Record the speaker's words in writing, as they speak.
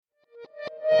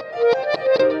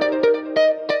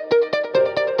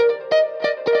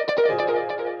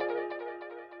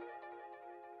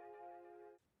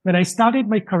when I started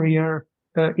my career,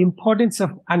 the importance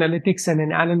of analytics and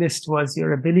an analyst was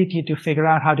your ability to figure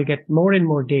out how to get more and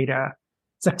more data.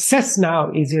 Success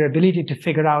now is your ability to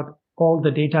figure out all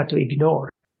the data to ignore.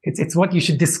 It's what you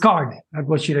should discard, not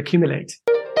what you should accumulate.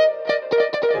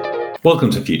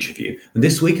 Welcome to Future View, and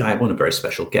this week I have on a very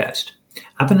special guest.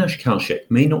 Avinash Kaushik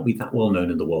may not be that well known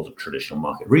in the world of traditional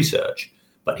market research,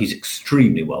 but he's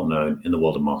extremely well known in the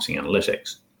world of marketing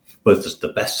analytics, both as the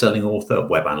best-selling author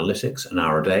of Web Analytics, An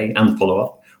Hour a Day, and the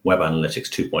follow-up, Web Analytics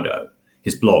 2.0,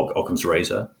 his blog, Occam's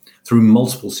Razor, through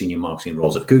multiple senior marketing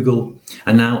roles at Google,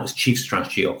 and now as Chief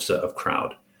Strategy Officer of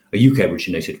CROUD, a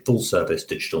UK-originated full-service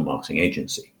digital marketing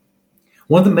agency.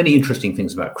 One of the many interesting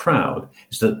things about CROUD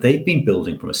is that they've been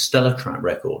building from a stellar track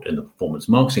record in the performance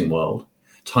marketing world,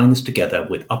 tying this together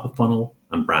with upper funnel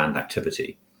and brand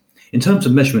activity. In terms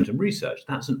of measurement and research,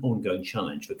 that's an ongoing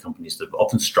challenge for companies that have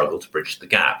often struggled to bridge the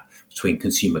gap between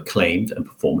consumer claimed and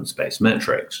performance-based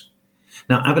metrics.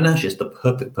 Now, Avinash is the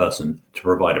perfect person to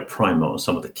provide a primer on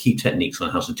some of the key techniques on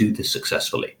how to do this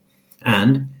successfully.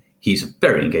 And he's a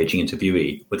very engaging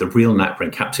interviewee with a real knack for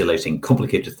encapsulating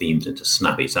complicated themes into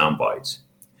snappy sound bites.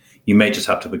 You may just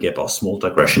have to forgive our small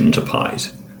digression into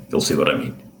pies. You'll see what I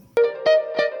mean.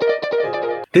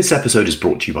 This episode is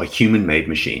brought to you by Human Made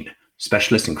Machine,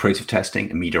 specialists in creative testing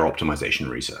and media optimization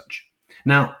research.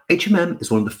 Now, HMM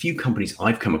is one of the few companies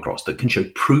I've come across that can show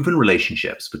proven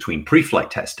relationships between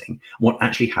pre-flight testing and what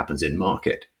actually happens in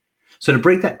market. So to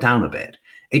break that down a bit,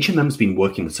 HMM has been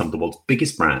working with some of the world's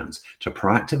biggest brands to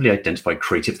proactively identify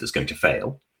creative that's going to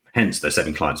fail, hence they're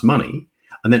saving clients money,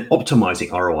 and then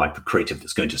optimizing ROI for creative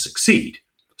that's going to succeed,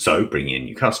 so bringing in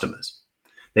new customers.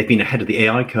 They've been ahead of the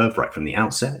AI curve right from the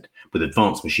outset, with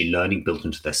advanced machine learning built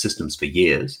into their systems for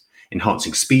years,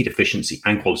 enhancing speed, efficiency,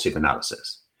 and quality of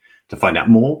analysis. To find out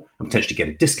more and potentially get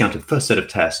a discounted first set of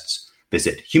tests,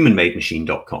 visit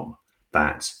humanmademachine.com.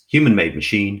 That's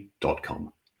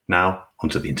humanmademachine.com. Now,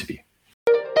 onto the interview.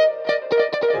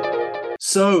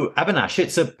 So, Avinash,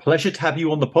 it's a pleasure to have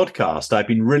you on the podcast. I've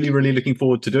been really looking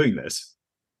forward to doing this.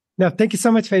 No, thank you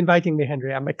so much for inviting me,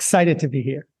 Henry. I'm excited to be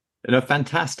here. No,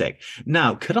 fantastic.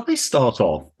 Now, could I start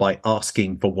off by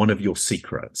asking for one of your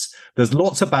secrets? There's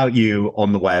lots about you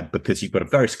on the web because you've got a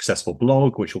very successful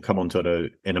blog, which we'll come on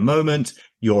to in a moment.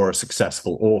 You're a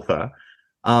successful author.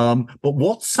 But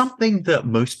what's something that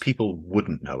most people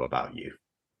wouldn't know about you?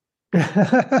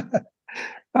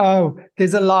 Oh,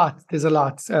 there's a lot.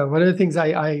 One of the things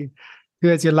I do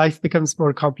as your life becomes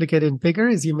more complicated and bigger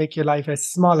is you make your life as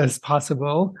small as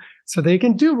possible so they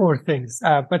can do more things.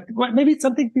 But maybe it's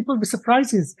something people will be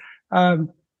surprised is I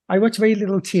watch very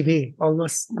little TV,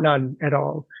 almost none at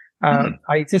all.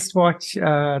 I just watch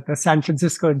the San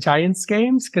Francisco Giants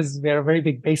games because we're a very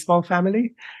big baseball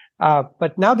family.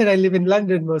 But now that I live in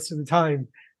London most of the time,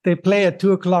 they play at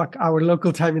 2:00 our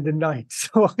local time in the night.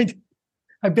 So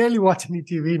I barely watch any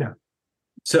TV now.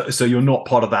 So you're not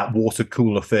part of that water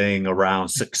cooler thing around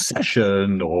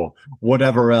Succession or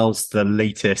whatever else the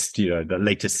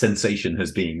latest sensation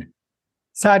has been.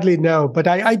 Sadly, no. But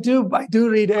I do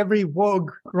read every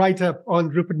Vogue write-up on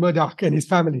Rupert Murdoch and his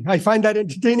family. I find that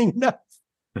entertaining enough.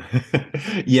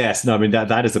 Yes, no, I mean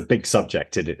that is a big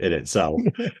subject in itself.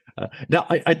 Now,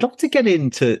 I'd love to get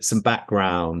into some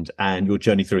background and your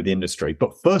journey through the industry.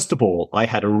 But first of all, I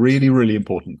had a really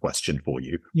important question for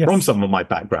you from some of my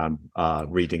background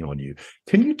reading on you.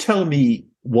 Can you tell me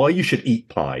why you should eat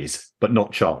pies but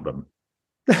not chart them?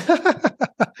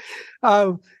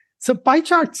 So pie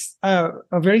charts are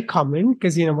very common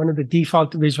because one of the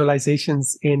default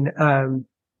visualizations in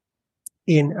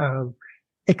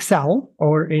Excel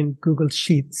or in Google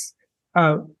Sheets.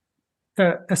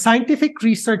 The scientific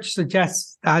research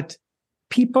suggests that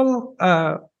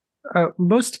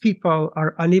most people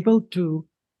are unable to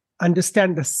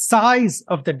understand the size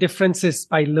of the differences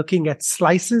by looking at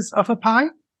slices of a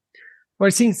pie,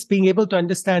 versus being able to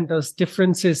understand those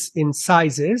differences in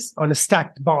sizes on a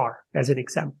stacked bar, as an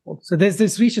example. So there's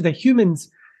this research that humans,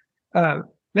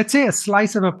 let's say a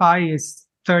slice of a pie is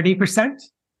 30%,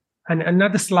 and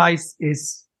another slice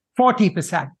is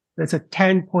 40%. That's a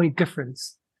 10-point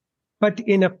difference. But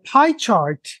in a pie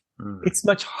chart, it's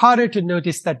much harder to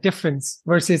notice that difference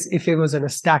versus if it was on a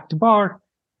stacked bar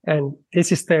and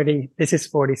this is 30, this is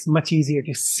 40. It's much easier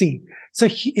to see. So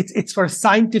it's for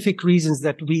scientific reasons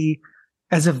that we,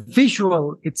 as a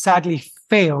visual, it sadly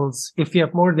fails if you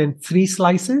have more than 3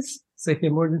 slices. So if you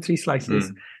have more than 3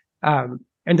 slices, and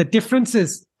the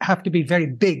differences have to be very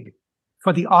big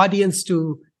for the audience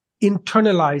to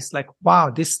internalize, like,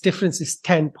 wow, this difference is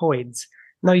 10 points.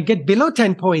 Now you get below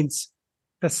 10 points,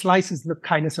 the slices look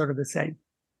kind of sort of the same.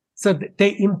 So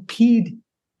they impede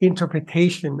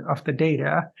interpretation of the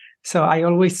data. So I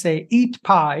always say, eat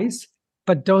pies,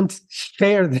 but don't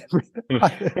share them with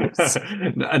others.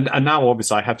 And now,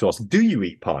 obviously, I have to ask, do you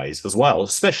eat pies as well?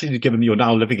 Especially given you're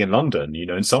now living in London,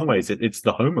 in some ways, it's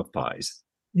the home of pies.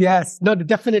 Yes, no,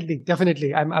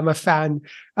 definitely. I'm a fan.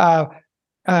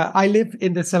 I live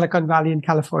in the Silicon Valley in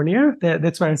California.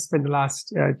 That's where I spent the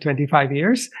last 25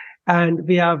 years. And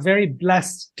we are very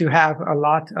blessed to have a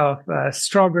lot of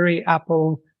strawberry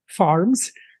apple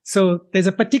farms. So there's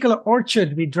a particular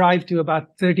orchard we drive to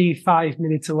about 35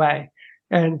 minutes away.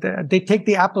 And they take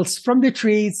the apples from the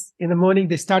trees. In the morning,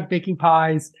 they start baking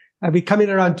pies. We come in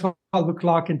around 12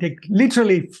 o'clock and take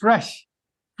literally fresh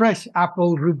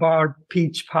apple, rhubarb,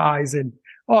 peach pies, and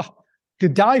to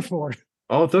die for.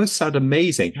 Oh, those sound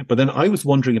amazing. But then I was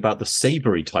wondering about the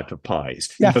savory type of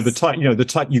pies. Yes. The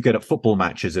type you get at football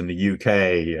matches in the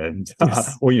UK, and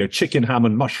yes. Or chicken, ham,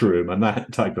 and mushroom, and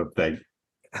that type of thing.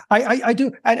 I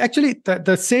do, and actually,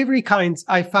 the savory kinds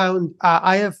I found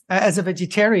I have as a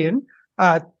vegetarian.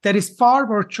 There is far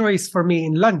more choice for me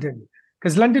in London,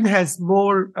 because London has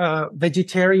more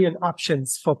vegetarian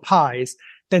options for pies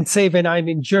than, say, when I'm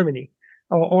in Germany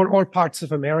or parts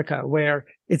of America, where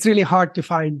it's really hard to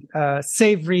find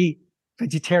savory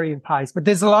vegetarian pies. But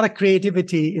there's a lot of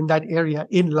creativity in that area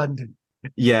in London.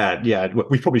 Yeah.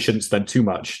 We probably shouldn't spend too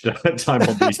much time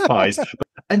on these pies.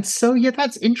 And so,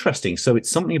 that's interesting. So it's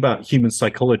something about human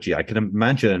psychology. I can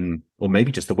imagine, or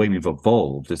maybe just the way we've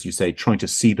evolved, as you say, trying to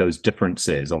see those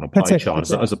differences on a pie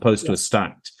chart as opposed to a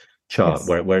stacked chart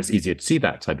where it's easier to see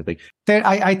that type of thing.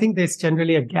 I think there's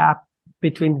generally a gap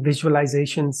between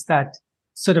visualizations that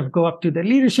sort of go up to the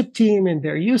leadership team and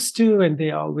they're used to, and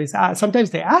they always ask,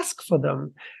 sometimes they ask for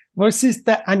them, versus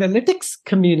the analytics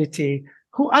community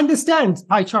who understands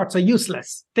pie charts are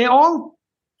useless. They all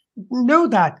know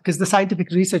that because the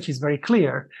scientific research is very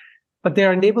clear, but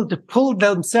they're unable to pull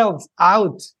themselves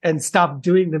out and stop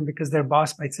doing them because their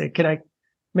boss might say, can I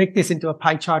make this into a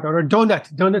pie chart or a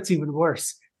donut? Donut's even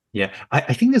worse. Yeah,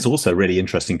 I think there's also a really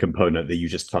interesting component that you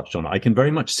just touched on. I can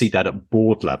very much see that at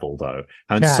board level, though.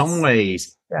 And in some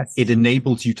ways, it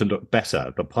enables you to look better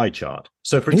at the pie chart.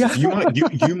 So, for instance,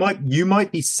 you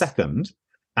might be second,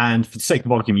 and for the sake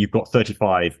of argument, you've got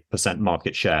 35%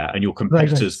 market share, and your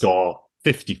competitors got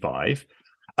 55.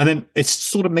 And then it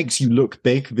sort of makes you look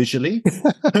big visually.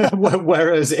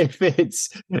 Whereas if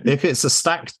it's a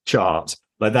stacked chart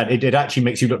like that, it actually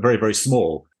makes you look very, very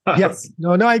small. Yes.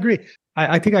 No, I agree.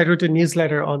 I think I wrote a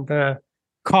newsletter on the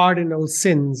cardinal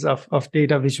sins of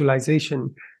data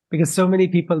visualization, because so many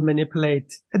people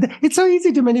manipulate. It's so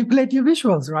easy to manipulate your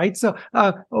visuals, right? So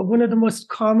one of the most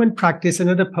common practice,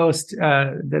 another post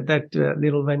that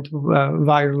little went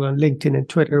viral on LinkedIn and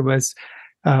Twitter was,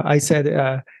 I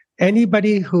said,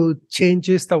 anybody who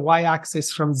changes the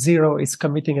y-axis from 0 is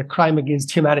committing a crime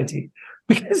against humanity.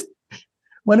 Because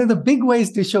one of the big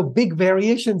ways to show big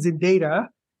variations in data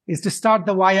is to start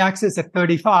the y-axis at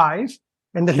 35,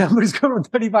 and the numbers go from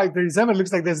 35 to 37.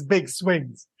 Looks like there's big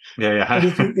swings. Yeah.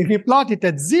 But if you plot it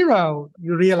at 0,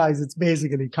 you realize it's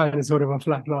basically kind of sort of a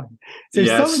flat line. So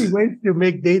there's so many ways to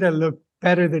make data look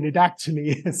better than it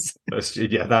actually is.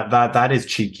 Yeah, that is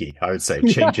cheeky, I would say,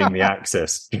 changing the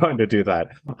axis, trying to do that.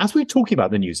 As we're talking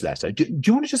about the newsletter, do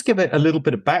you want to just give it a little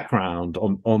bit of background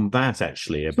on that,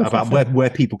 actually, about where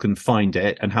people can find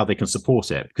it and how they can support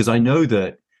it? Because I know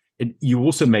that you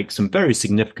also make some very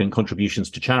significant contributions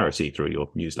to charity through your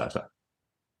newsletter.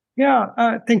 Yeah,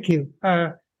 thank you.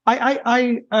 One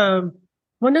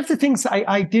of the things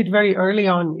I did very early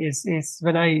on is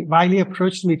when Wiley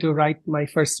approached me to write my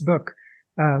first book,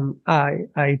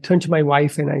 I turned to my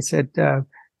wife and I said,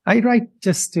 I write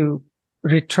just to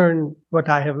return what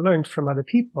I have learned from other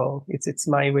people. It's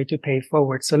my way to pay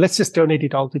forward. So let's just donate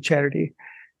it all to charity.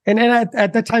 And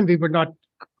at that time, we were not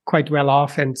quite well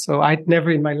off. And so I'd never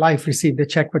in my life received a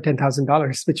check for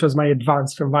 $10,000, which was my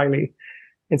advance from Wiley.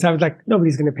 And so I was like,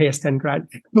 nobody's going to pay us 10 grand.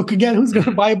 Book again, who's going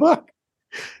to buy a book?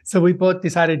 So we both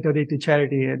decided to donate to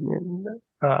charity. And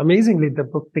amazingly, the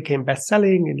book became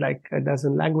best-selling in like a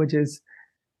dozen languages.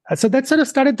 So that sort of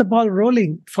started the ball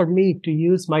rolling for me to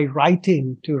use my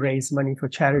writing to raise money for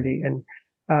charity. And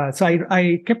so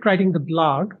I kept writing the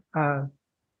blog.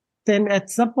 Then at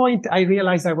some point, I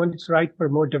realized I wanted to write for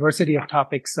more diversity of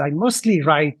topics. I mostly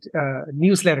write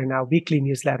newsletter now, weekly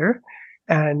newsletter.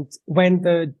 And when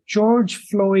the George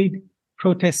Floyd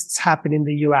protests happened in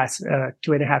the US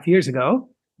 2.5 years ago,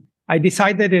 I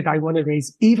decided that I want to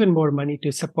raise even more money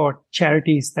to support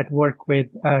charities that work with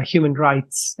human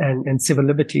rights and civil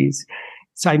liberties.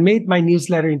 So I made my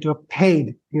newsletter into a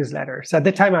paid newsletter. So at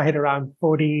the time, I had around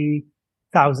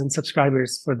 40,000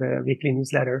 subscribers for the weekly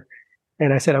newsletter.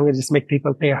 And I said, I'm going to just make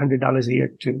people pay $100 a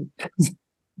year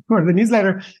for the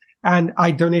newsletter. and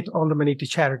I donate all the money to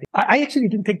charity. I actually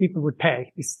didn't think people would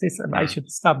pay. I should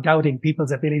stop doubting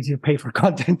people's ability to pay for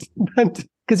content.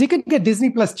 Because you can get Disney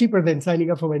Plus cheaper than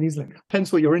signing up for my newsletter.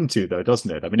 Depends what you're into, though, doesn't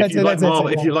it? I mean, if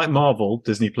you like Marvel,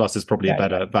 Disney Plus is probably a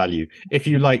better value. If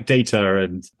you like data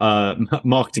and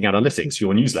marketing analytics,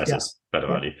 your newsletter's better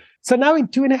value. So now in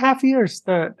 2.5 years,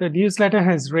 the newsletter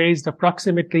has raised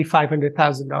approximately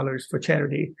 $500,000 for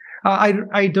charity.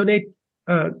 I donate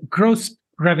gross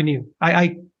revenue.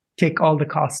 I take all the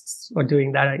costs for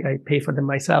doing that. I pay for them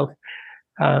myself.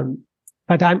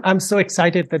 But I'm so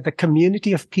excited that the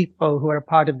community of people who are a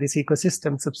part of this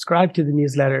ecosystem subscribe to the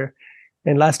newsletter.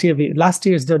 And last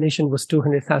year's donation was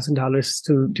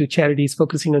 $200,000 to charities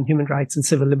focusing on human rights and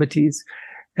civil liberties.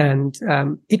 And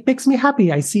it makes me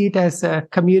happy. I see it as a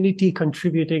community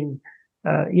contributing,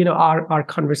 our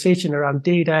conversation around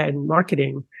data and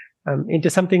marketing into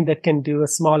something that can do a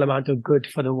small amount of good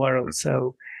for the world.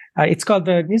 So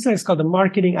the newsletter is called the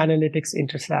Marketing Analytics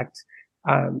Intersect.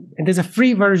 And there's a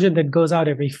free version that goes out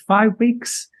every 5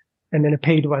 weeks, and then a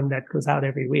paid one that goes out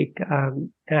every week.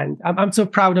 And I'm so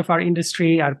proud of our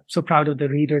industry. I'm so proud of the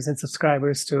readers and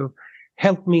subscribers to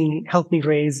help me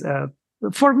raise,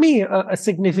 for me, a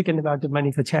significant amount of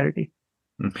money for charity.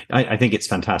 I think it's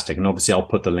fantastic. And obviously I'll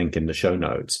put the link in the show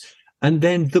notes. And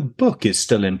then the book is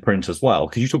still in print as well.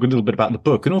 Could you talk a little bit about the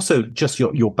book and also just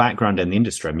your background in the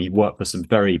industry? I mean, you work for some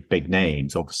very big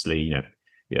names, obviously,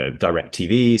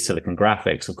 DirecTV, Silicon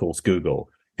Graphics, of course, Google.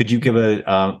 Could you give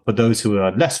for those who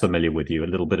are less familiar with you, a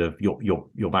little bit of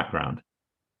your background?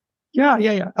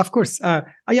 Yeah. Of course. I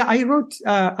wrote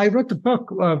the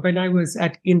book when I was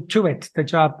at Intuit, the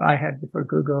job I had before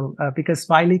Google, because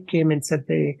Wiley came and said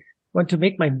they want to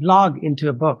make my blog into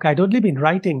a book. I'd only been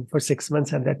writing for 6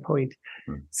 months at that point.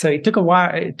 So it took a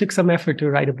while. It took some effort to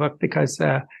write a book because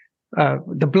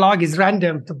the blog is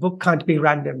random. The book can't be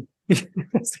random. It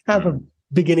has to have a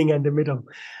beginning and a middle.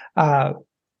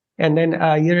 And then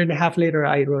a year and a half later,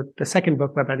 I wrote the second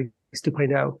book, Web Analytics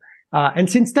 2.0. And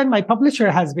since then, my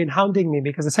publisher has been hounding me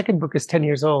because the second book is 10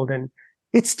 years old. And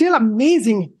it's still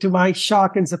amazing, to my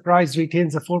shock and surprise,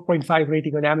 retains a 4.5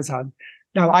 rating on Amazon.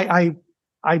 Now,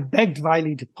 I begged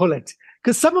Wiley to pull it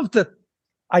because some of the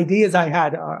ideas I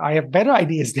had, I have better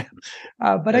ideas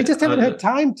now, but I just haven't had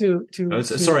time to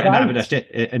sorry, and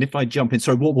Avinash, and if I jump in,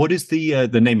 sorry, what is the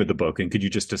name of the book, and could you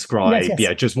just describe,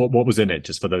 just what was in it,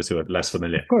 just for those who are less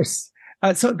familiar? Of course.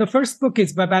 So the first book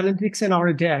is Web Analytics in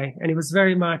Our Day, and it was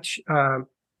very much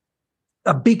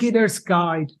a beginner's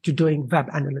guide to doing web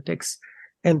analytics.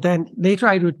 And then later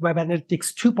I wrote Web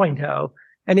Analytics 2.0.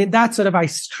 And in that I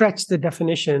stretched the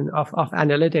definition of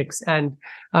analytics. And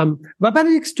Web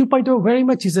Analytics 2.0 very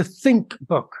much is a think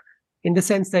book in the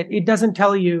sense that it doesn't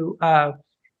tell you,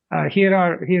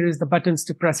 here is the buttons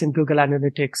to press in Google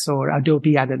Analytics or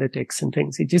Adobe Analytics and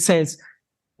things. It just says,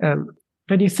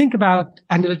 when you think about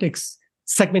analytics,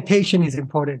 segmentation is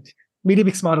important. Media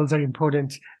mix models are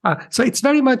important. So it's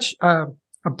very much a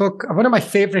book. One of my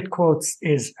favorite quotes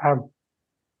is,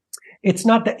 it's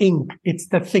not the ink, it's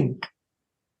the think.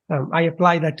 I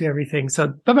apply that to everything.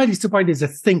 So Web Analytics 2.0 is a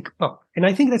think book. And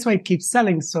I think that's why it keeps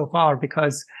selling so far,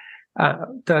 because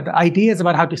the ideas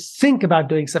about how to think about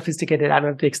doing sophisticated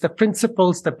analytics, the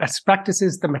principles, the best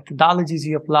practices, the methodologies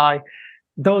you apply,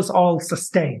 those all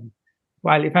sustain.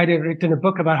 While if I had written a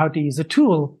book about how to use a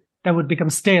tool, that would become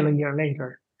stale a year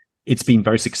later. It's been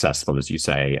very successful, as you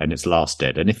say, and it's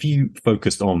lasted. And if you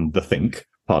focused on the think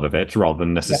part of it rather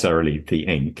than necessarily the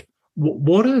ink,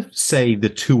 what are, say, the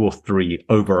 2 or 3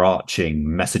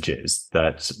 overarching messages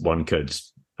that one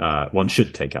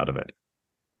should take out of it?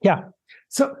 Yeah.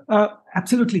 So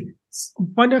absolutely.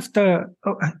 One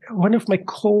of my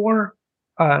core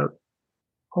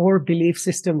belief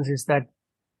systems is that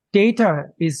data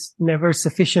is never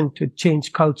sufficient to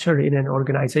change culture in an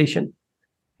organization.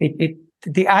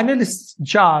 The analyst's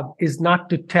job is not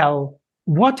to tell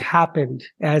what happened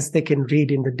as they can read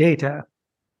in the data,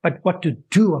 but what to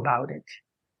do about it.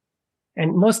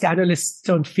 And most analysts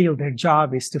don't feel their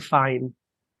job is to find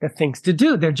the things to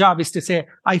do. Their job is to say,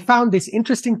 I found this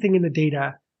interesting thing in the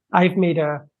data. I've made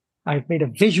a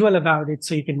visual about it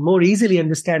so you can more easily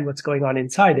understand what's going on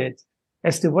inside it.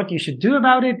 As to what you should do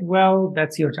about it, well,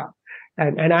 that's your job.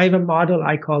 And I have a model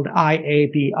I called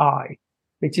IABI,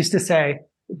 which is to say,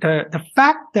 the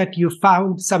fact that you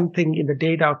found something in the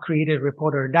data or created a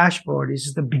report or a dashboard is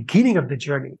just the beginning of the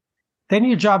journey. Then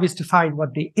your job is to find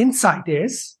what the insight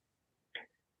is.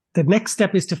 The next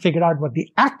step is to figure out what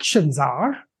the actions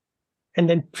are and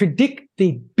then predict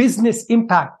the business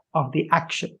impact of the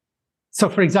action. So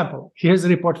for example, here's a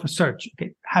report for search.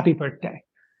 Okay, happy birthday.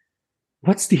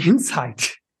 What's the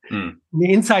insight? The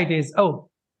insight is,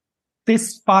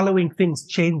 this following things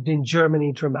changed in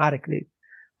Germany dramatically.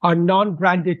 Our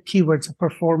non-branded keywords are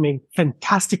performing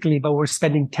fantastically, but we're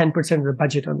spending 10% of the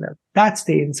budget on them. That's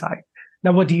the insight.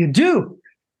 Now, what do?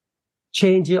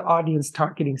 Change your audience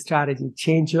targeting strategy,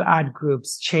 change your ad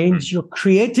groups, change your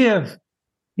creative.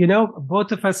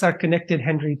 Both of us are connected,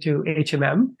 Henry, to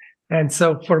HMM. And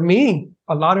so for me,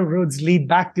 a lot of roads lead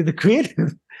back to the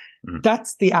creative.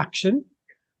 That's the action.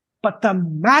 But the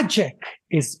magic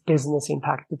is business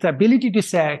impact. It's the ability to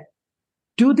say,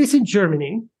 do this in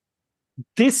Germany.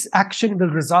 This action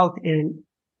will result in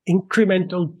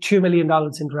incremental $2 million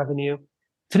in revenue,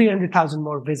 300,000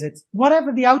 more visits,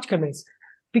 whatever the outcome is,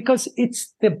 because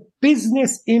it's the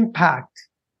business impact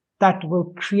that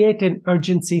will create an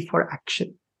urgency for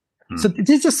action. So this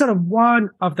is just sort of one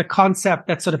of the concepts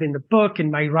that's sort of in the book, in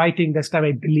my writing, that's kind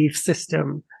of a belief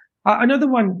system. Another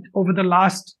one over the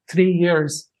last 3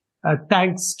 years,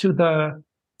 thanks to the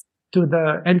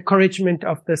encouragement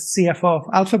of the CFO of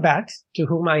Alphabet, to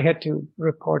whom I had to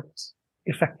report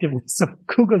effectiveness of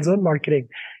Google's own marketing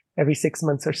every 6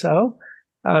 months or so.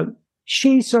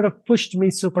 She sort of pushed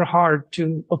me super hard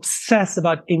to obsess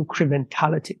about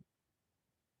incrementality.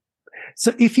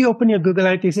 So if you open your Google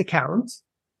Analytics account,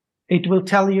 it will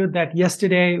tell you that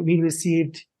yesterday we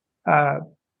received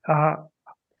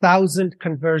 1,000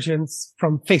 conversions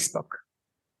from Facebook.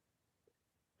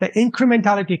 The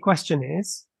incrementality question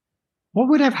is, what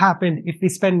would have happened if we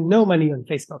spent no money on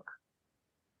Facebook?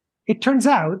 It turns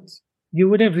out you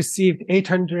would have received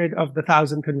 800 of the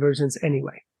 1,000 conversions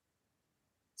anyway.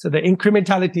 So the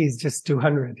incrementality is just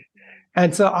 200.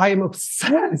 And so I am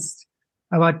obsessed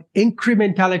about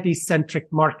incrementality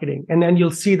centric marketing. And then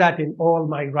you'll see that in all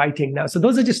my writing now. So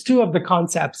those are just two of the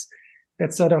concepts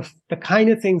that sort of the kind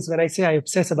of things when I say I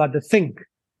obsess about the think,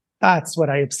 that's what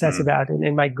I obsess about.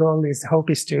 And my hope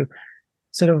is to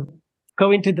sort of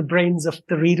go into the brains of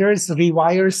the readers,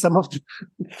 rewire some of the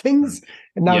things.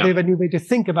 And now they have a new way to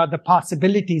think about the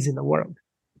possibilities in the world.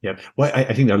 Yeah. Well,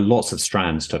 I think there are lots of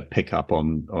strands to pick up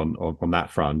on that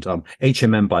front.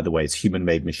 HMM, by the way, is Human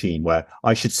Made Machine, where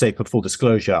I should say, for full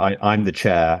disclosure, I'm the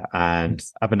chair, and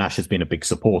Avinash has been a big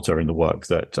supporter in the work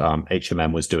that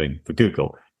HMM was doing for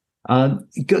Google.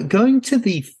 Going to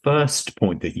the first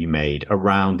point that you made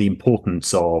around the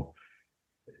importance of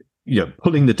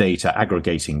pulling the data,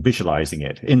 aggregating, visualizing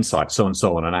it, insight, so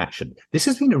on, and action. This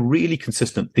has been a really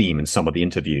consistent theme in some of the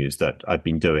interviews that I've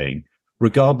been doing,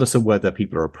 regardless of whether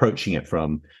people are approaching it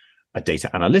from a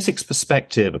data analytics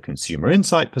perspective, a consumer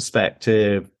insight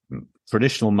perspective,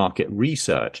 traditional market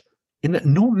research, in that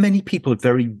not many people are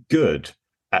very good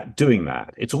at doing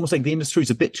that. It's almost like the industry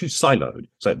is a bit too siloed.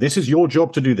 So this is your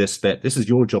job to do this bit. This is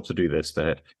your job to do this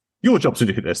bit. Your job to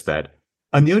do this bit.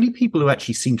 And the only people who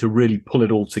actually seem to really pull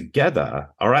it all together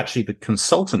are actually the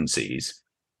consultancies,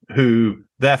 who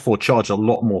therefore charge a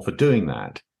lot more for doing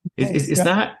that. Is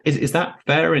that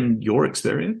fair in your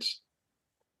experience?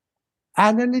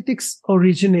 Analytics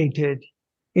originated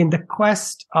in the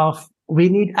quest of, we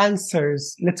need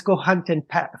answers. Let's go hunt and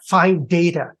find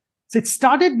data. So it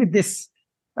started with this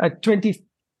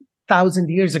 20,000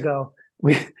 years ago.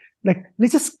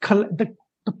 The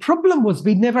problem was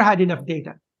we never had enough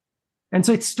data. And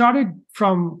so it started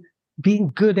from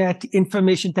being good at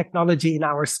information technology in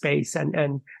our space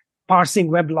and parsing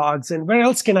weblogs, and where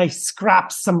else can I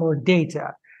scrap some more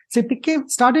data? So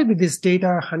it started with this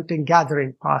data hunting,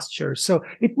 gathering posture. So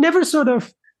it never sort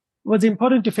of was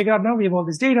important to figure out, now we have all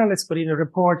this data, let's put in a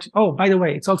report. Oh, by the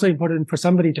way, it's also important for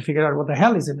somebody to figure out what the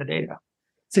hell is in the data.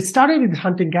 So it started with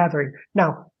hunting, gathering.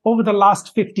 Now, over the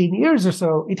last 15 years or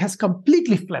so, it has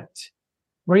completely flipped,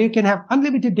 where you can have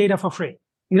unlimited data for free.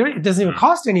 It doesn't even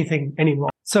cost anything anymore.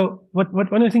 So what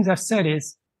one of the things I've said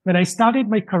is, when I started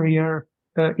my career,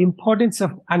 the importance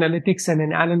of analytics and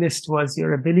an analyst was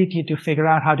your ability to figure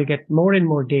out how to get more and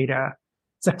more data.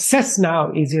 Success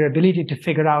now is your ability to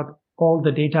figure out all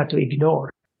the data to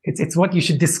ignore. It's what you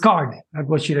should discard, not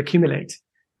what you should accumulate.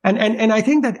 And I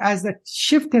think that as that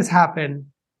shift has happened,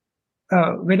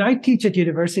 when I teach at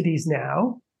universities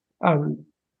now,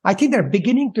 I think they're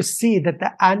beginning to see that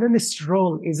the analyst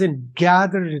role isn't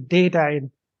gather the data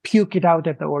and puke it out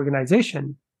at the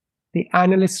organization. The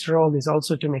analyst role is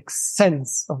also to make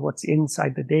sense of what's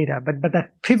inside the data. But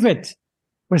that pivot,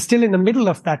 we're still in the middle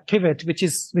of that pivot, which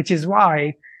is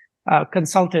why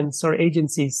consultants or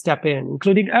agencies step in,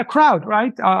 including CROUD,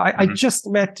 right? I just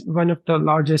met one of the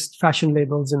largest fashion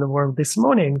labels in the world this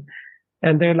morning,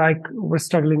 and they're like, we're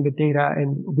struggling with data,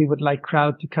 and we would like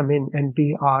CROUD to come in and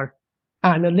be our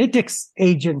analytics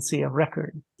agency of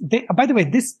record. By the way,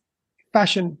 this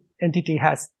fashion entity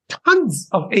has tons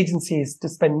of agencies to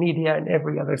spend media and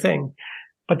every other thing,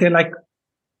 but they're like,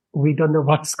 we don't know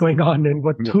what's going on and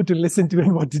who to listen to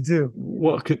and what to do.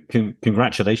 Well,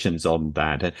 congratulations on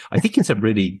that. And I think it's a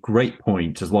really great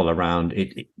point as well around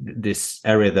this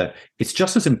area that it's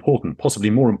just as important, possibly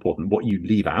more important, what you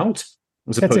leave out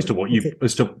as opposed to what you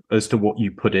as to what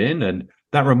you put in. And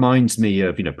that reminds me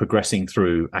of progressing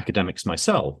through academics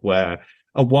myself, where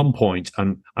at one point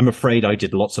I'm afraid I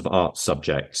did lots of art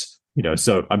subjects,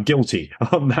 so I'm guilty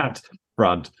on that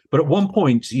front. But at one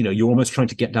point, you're almost trying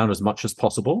to get down as much as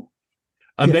possible.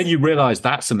 And then you realize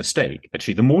that's a mistake.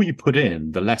 Actually, the more you put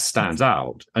in, the less stands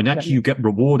out. And actually, you get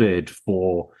rewarded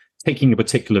for taking a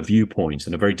particular viewpoint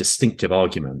and a very distinctive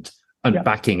argument and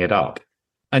backing it up.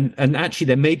 And actually,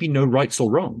 there may be no rights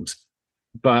or wrongs.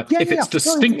 But if it's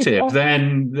distinctive,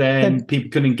 then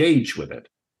people can engage with it.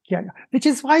 Yeah, which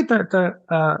is why the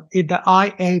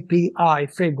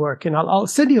IABI framework, and I'll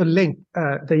send you a link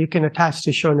that you can attach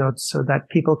to show notes so that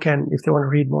people can, if they want to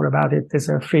read more about it, there's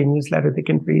a free newsletter they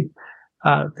can read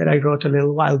that I wrote a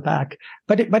little while back.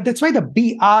 But that's why the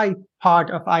BI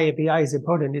part of IABI is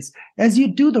important. Is as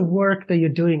you do the work that you're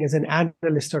doing as an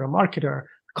analyst or a marketer,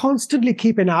 constantly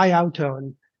keep an eye out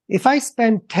on, if I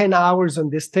spend 10 hours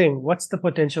on this thing, what's the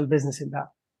potential business in that?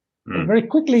 And very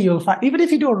quickly, you'll find, even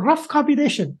if you do a rough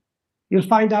computation, you'll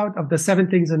find out of the 7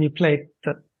 things on your plate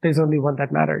that there's only one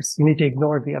that matters. You need to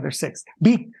ignore the other 6.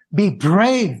 Be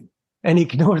brave and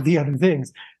ignore the other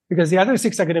things, because the other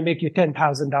 6 are going to make you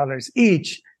 $10,000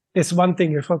 each. This one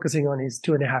thing you're focusing on is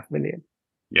 $2.5 million.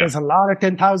 Yeah. There's a lot of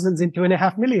 10,000s in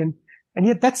 $2.5 million. And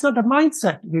yet that's not the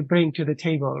mindset we bring to the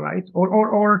table, right?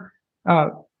 Or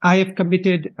I have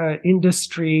committed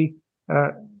industry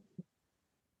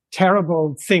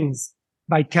terrible things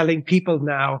by telling people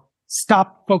now,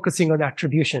 stop focusing on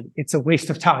attribution. It's a waste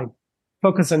of time.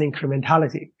 Focus on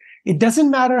incrementality. It doesn't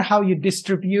matter how you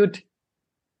distribute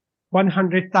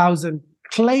 100,000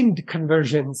 claimed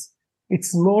conversions.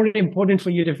 It's more important for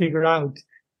you to figure out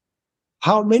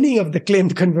how many of the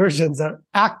claimed conversions are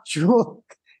actual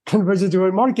conversions to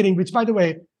your marketing, which, by the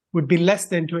way, would be less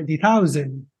than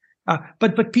 20,000.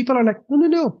 But people are like,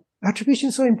 no, attribution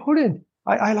is so important.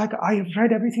 I've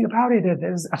read everything about it.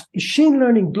 There's machine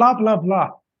learning, blah, blah, blah.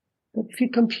 But if you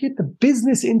compute the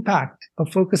business impact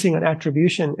of focusing on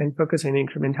attribution and focusing on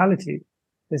incrementality,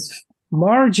 there's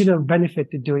marginal benefit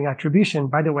to doing attribution,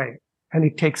 by the way. And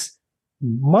it takes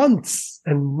months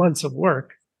and months of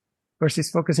work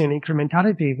versus focusing on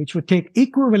incrementality, which would take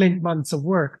equivalent months of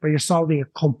work, but you're solving a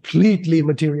completely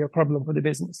material problem for the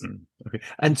business. Okay.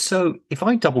 And so if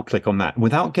I double click on that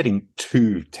without getting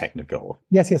too technical,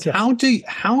 yes. How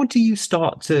do you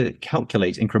start to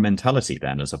calculate incrementality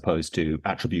then as opposed to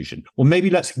attribution? Well, maybe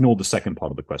let's ignore the second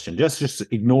part of the question. Just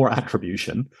ignore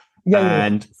attribution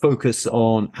and focus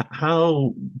on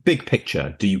how big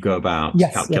picture do you go about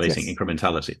calculating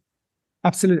incrementality?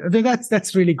 Absolutely.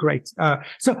 That's really great.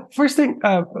 So first thing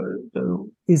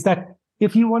is that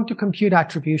if you want to compute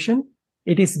attribution,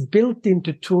 it is built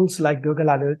into tools like Google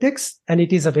Analytics, and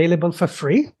it is available for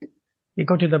free. You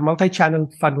go to the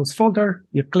multi-channel funnels folder,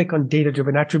 you click on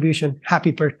data-driven attribution. Happy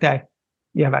birthday.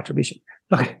 You have attribution.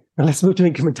 Okay, now let's move to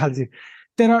incrementality.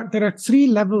 There are 3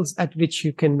 levels at which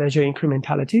you can measure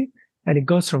incrementality, and it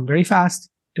goes from very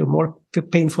fast to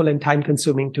painful and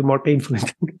time-consuming to more painful and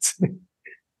time-consuming.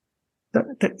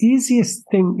 The easiest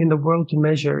thing in the world to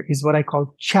measure is what I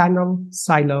call channel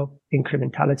silo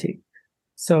incrementality.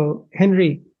 So,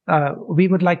 Henry, we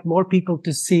would like more people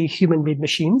to see human-made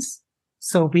machines.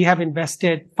 So we have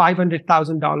invested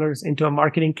 $500,000 into a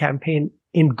marketing campaign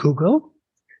in Google.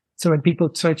 So when people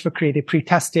search for creative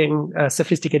pre-testing,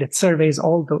 sophisticated surveys,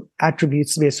 all the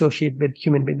attributes we associate with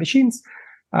human-made machines,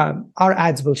 our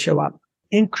ads will show up.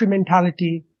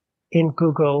 Incrementality in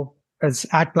Google as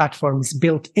ad platforms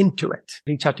built into it.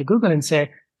 Reach out to Google and say,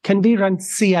 can we run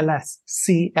CLS,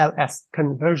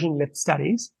 conversion lift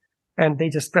studies? And they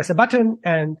just press a button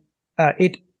and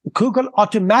Google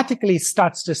automatically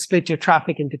starts to split your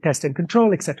traffic into test and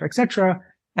control, et cetera.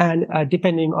 And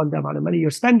depending on the amount of money you're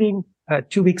spending,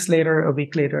 2 weeks later, a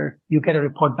week later, you get a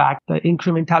report back. The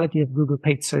incrementality of Google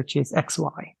paid search is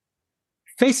XY.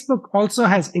 Facebook also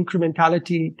has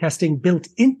incrementality testing built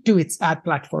into its ad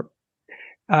platform.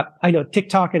 I know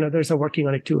TikTok and others are working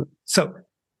on it too. So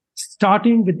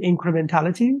starting with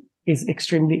incrementality is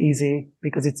extremely easy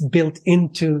because it's built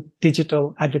into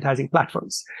digital advertising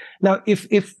platforms. Now,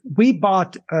 if we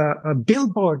bought a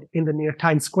billboard in the near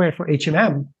Times Square for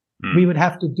H&M, we would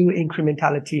have to do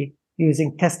incrementality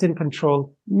using test and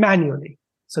control manually.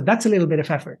 So that's a little bit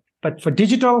of effort. But for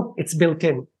digital, it's built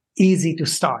in, easy to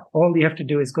start. All you have to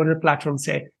do is go to the platform,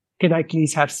 say, can I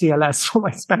please have CLS for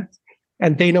my spend?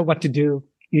 And they know what to do.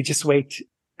 You just wait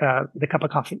the cup of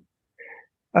coffee.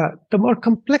 The more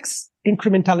complex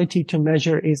incrementality to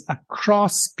measure is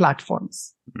across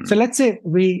platforms. So let's say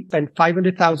we spend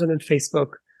 500,000 on Facebook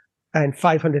and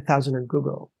 500,000 on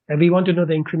Google. And we want to know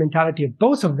the incrementality of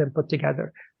both of them put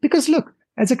together. Because look,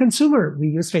 as a consumer, we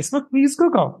use Facebook, we use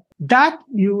Google. That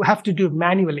you have to do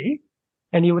manually.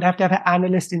 And you would have to have an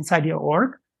analyst inside your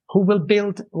org who will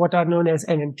build what are known as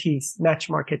NMTs, match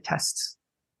market tests.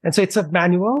 And so it's a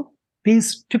manual.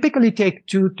 These typically take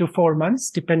 2 to 4 months,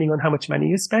 depending on how much money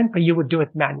you spend, but you would do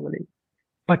it manually.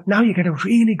 But now you get a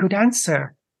really good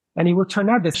answer. And it will turn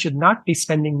out this should not be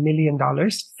spending $1 million,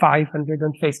 500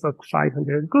 on Facebook,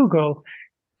 500 on Google.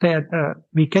 That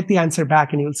we get the answer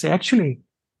back and you'll say, actually,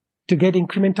 to get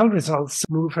incremental results,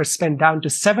 move her spend down to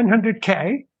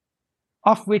 700K,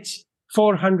 of which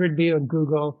 400 be on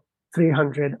Google,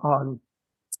 300 on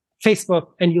Facebook,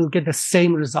 and you'll get the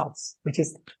same results, which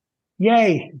is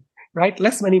yay, right?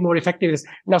 Less money, more effectiveness.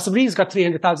 Now, somebody's got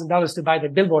 $300,000 to buy the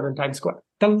billboard on Times Square.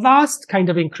 The last kind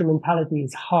of incrementality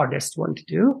is hardest one to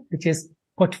do, which is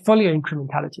portfolio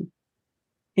incrementality.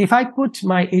 If I put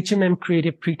my HMM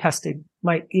creative pre-testing,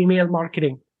 my email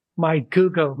marketing, my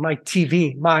Google, my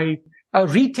TV, my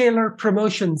retailer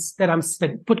promotions that I'm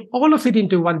spending, put all of it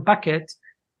into one bucket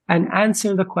and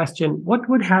answer the question, what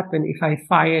would happen if I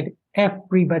fired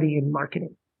everybody in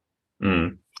marketing?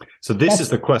 So this is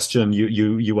the question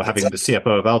you were having the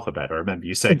CFO of Alphabet. I remember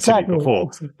you saying to me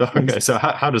before. Okay, so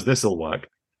how does this all work?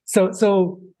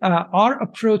 So our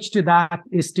approach to that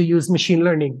is to use machine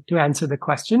learning to answer the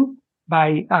question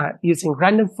by using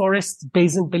random forests,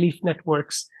 Bayesian belief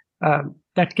networks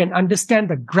that can understand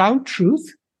the ground truth.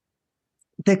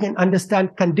 They can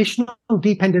understand conditional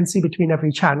dependency between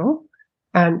every channel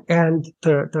and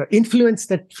the influence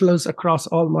that flows across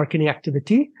all marketing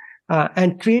activity,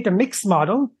 and create a mixed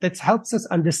model that helps us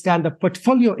understand the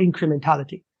portfolio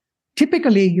incrementality.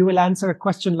 Typically, you will answer a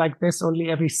question like this only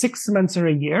every 6 months or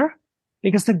a year,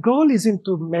 because the goal isn't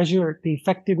to measure the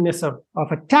effectiveness of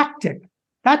a tactic.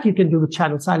 That you can do with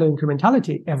channel silo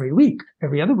incrementality every week,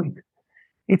 every other week.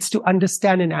 It's to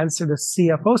understand and answer the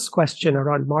CFO's question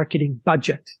around marketing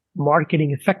budget,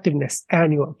 marketing effectiveness,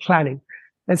 annual planning.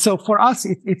 And so for us,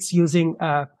 it's using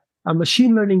a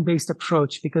machine learning based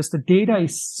approach because the data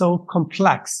is so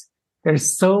complex.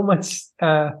 There's so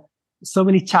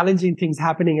many challenging things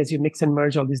happening as you mix and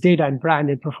merge all this data and brand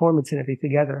and performance and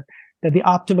everything together, that the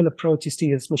optimal approach is to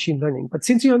use machine learning. But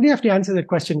since you only have to answer that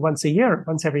question once a year,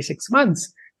 once every 6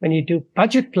 months, when you do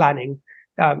budget planning,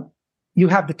 you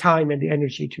have the time and the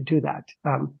energy to do that.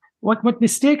 What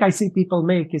mistake I see people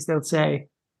make is they'll say,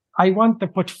 I want the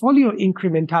portfolio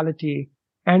incrementality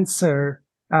answer,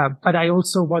 but I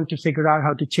also want to figure out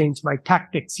how to change my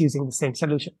tactics using the same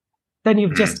solution. Then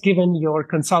you've just given your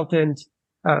consultant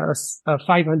a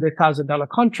 $500,000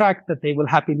 contract that they will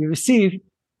happily receive,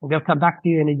 and they'll come back to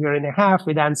you in a year and a half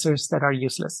with answers that are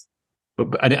useless.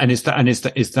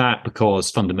 Is that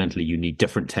because fundamentally you need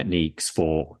different techniques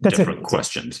for different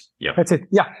questions? Yeah, that's it.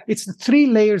 Yeah, it's the 3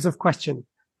 layers of question.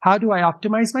 How do I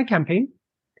optimize my campaign?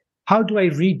 How do I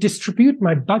redistribute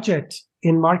my budget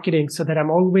in marketing so that I'm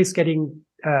always getting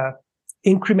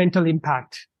incremental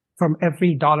impact from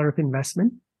every dollar of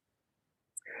investment?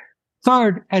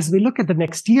 Third, as we look at the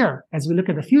next year, as we look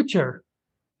at the future,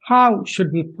 how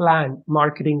should we plan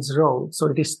marketing's role so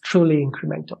it is truly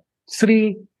incremental?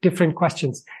 3 different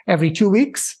questions every 2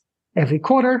 weeks, every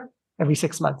quarter, every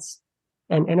 6 months.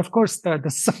 And of course, the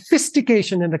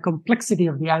sophistication and the complexity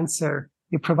of the answer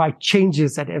you provide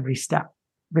changes at every step,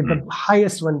 with the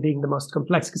highest one being the most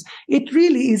complex, because it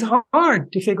really is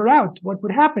hard to figure out what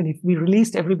would happen if we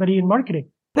released everybody in marketing.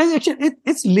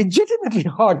 It's legitimately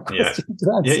hard question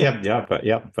to answer.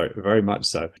 Very, very much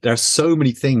so. There are so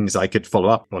many things I could follow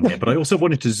up on here, but I also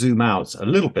wanted to zoom out a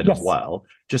little bit as well.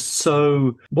 Just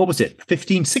so, what was it,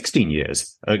 15, 16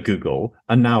 years at Google,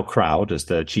 and now CROUD as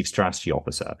the Chief Strategy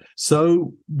Officer.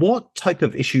 So what type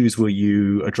of issues were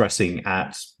you addressing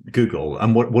at Google,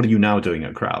 and what are you now doing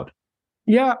at CROUD?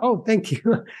 Yeah, thank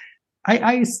you.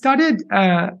 I started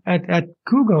at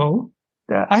Google.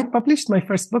 I had published my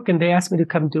first book and they asked me to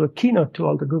come do a keynote to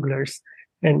all the Googlers.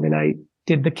 And when I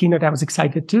did the keynote, I was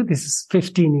excited too. This is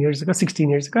 16 years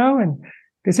ago. And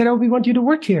they said, we want you to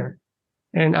work here.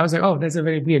 And I was like, that's a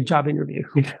very weird job interview.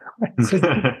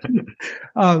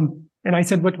 And I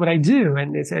said, what would I do?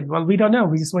 And they said, well, we don't know.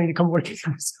 We just want you to come work here.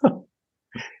 So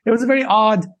it was a very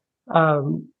odd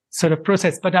sort of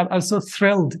process, but I was so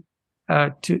thrilled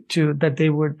to that they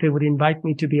would invite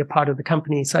me to be a part of the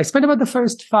company. So I spent about the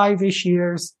first 5-ish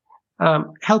years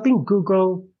helping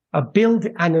Google build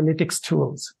analytics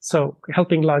tools. So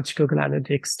helping launch Google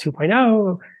Analytics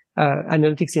 2.0,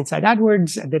 analytics inside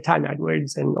AdWords, at the time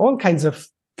AdWords, and all kinds of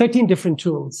 13 different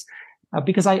tools.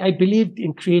 Because I believed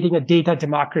in creating a data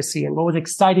democracy. And what was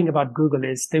exciting about Google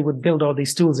is they would build all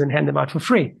these tools and hand them out for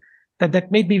free.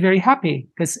 That made me very happy,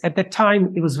 because at that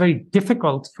time, it was very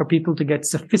difficult for people to get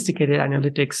sophisticated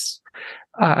analytics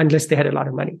unless they had a lot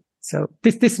of money. So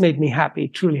this made me happy,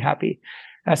 truly happy.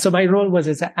 So my role was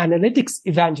as an analytics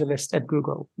evangelist at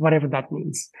Google, whatever that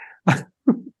means.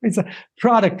 It's a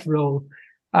product role.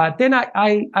 Then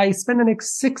I spent the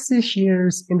next 6-ish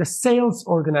years in the sales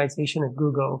organization at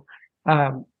Google,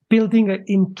 building an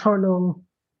internal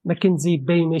McKinsey,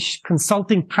 Bainish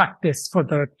consulting practice for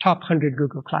the top 100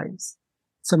 Google clients.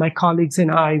 So my colleagues and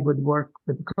I would work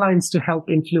with clients to help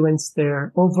influence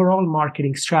their overall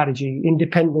marketing strategy,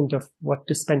 independent of what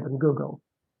to spend on Google.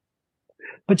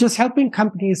 But just helping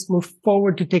companies move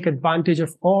forward to take advantage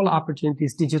of all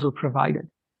opportunities digital provided.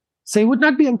 So it would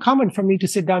not be uncommon for me to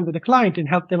sit down with a client and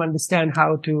help them understand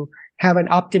how to have an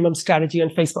optimum strategy on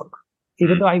Facebook.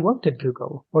 Even though I worked at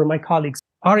Google or my colleagues,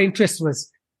 our interest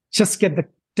was just get the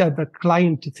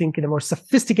client to think in a more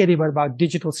sophisticated way about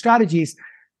digital strategies.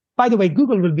 By the way,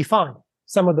 Google will be fine.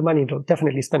 Some of the money will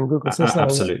definitely spend on Google. So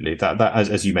absolutely. That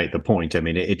as you make the point, I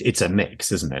mean, it's a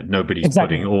mix, isn't it? Nobody's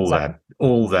putting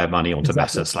all their money onto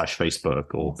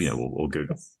Meta/Facebook or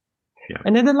Google. Yes. Yeah.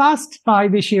 And in the last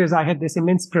 5-ish years, I had this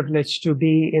immense privilege to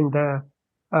be in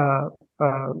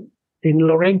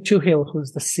Lorraine Tuhill,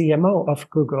 who's the CMO of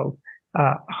Google,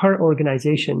 her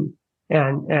organization,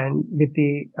 and with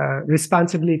the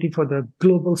responsibility for the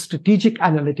global strategic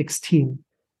analytics team,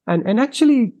 and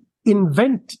actually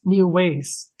invent new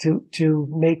ways to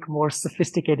make more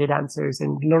sophisticated answers.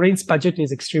 And Lorraine's budget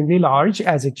is extremely large,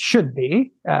 as it should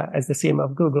be, as the CMO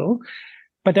of Google.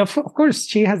 But of course,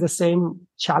 she has the same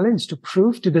challenge to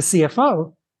prove to the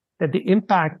CFO that the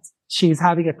impact she's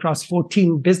having across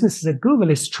 14 businesses at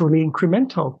Google is truly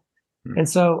incremental. And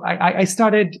so I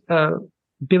started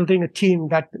building a team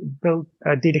that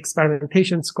did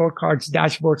experimentation, scorecards,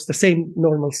 dashboards, the same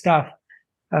normal stuff.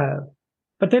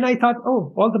 But then I thought,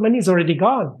 all the money is already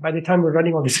gone by the time we're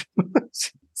running all this.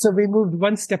 So we moved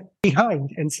one step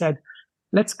behind and said,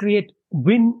 let's create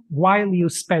win while you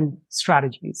spend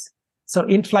strategies. So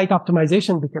in-flight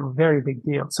optimization became a very big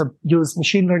deal. So use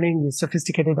machine learning, use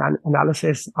sophisticated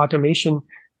analysis, automation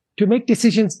to make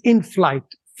decisions in flight.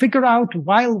 Figure out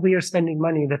while we are spending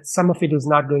money that some of it is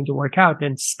not going to work out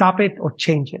and stop it or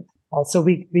change it. Also,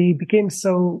 we became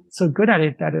so good at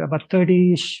it that about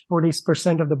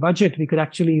 40% of the budget we could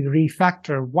actually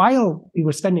refactor while we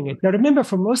were spending it. Now, remember,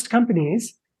 for most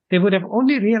companies, they would have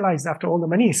only realized after all the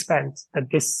money is spent that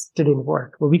this didn't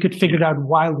work. Well, we could figure it out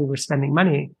while we were spending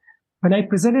money. When I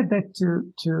presented that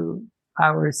to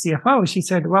our CFO, she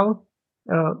said, well,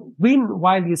 win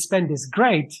while you spend is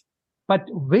great, but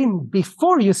win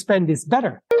before you spend is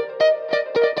better.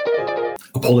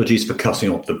 Apologies for cutting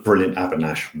off the brilliant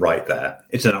Avinash right there.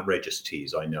 It's an outrageous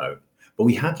tease, I know. But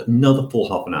we have another full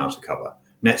half an hour to cover.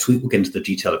 Next week, we'll get into the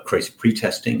detail of creative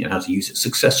pre-testing and how to use it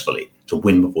successfully to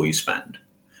win before you spend,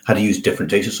 how to use different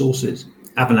data sources,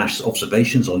 Avinash's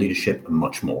observations on leadership, and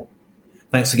much more.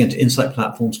 Thanks again to Insight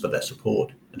Platforms for their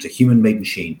support and to Human Made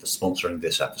Machine for sponsoring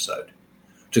this episode.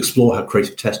 To explore how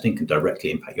creative testing can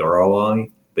directly impact your ROI,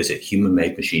 visit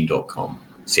humanmademachine.com.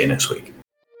 See you next week.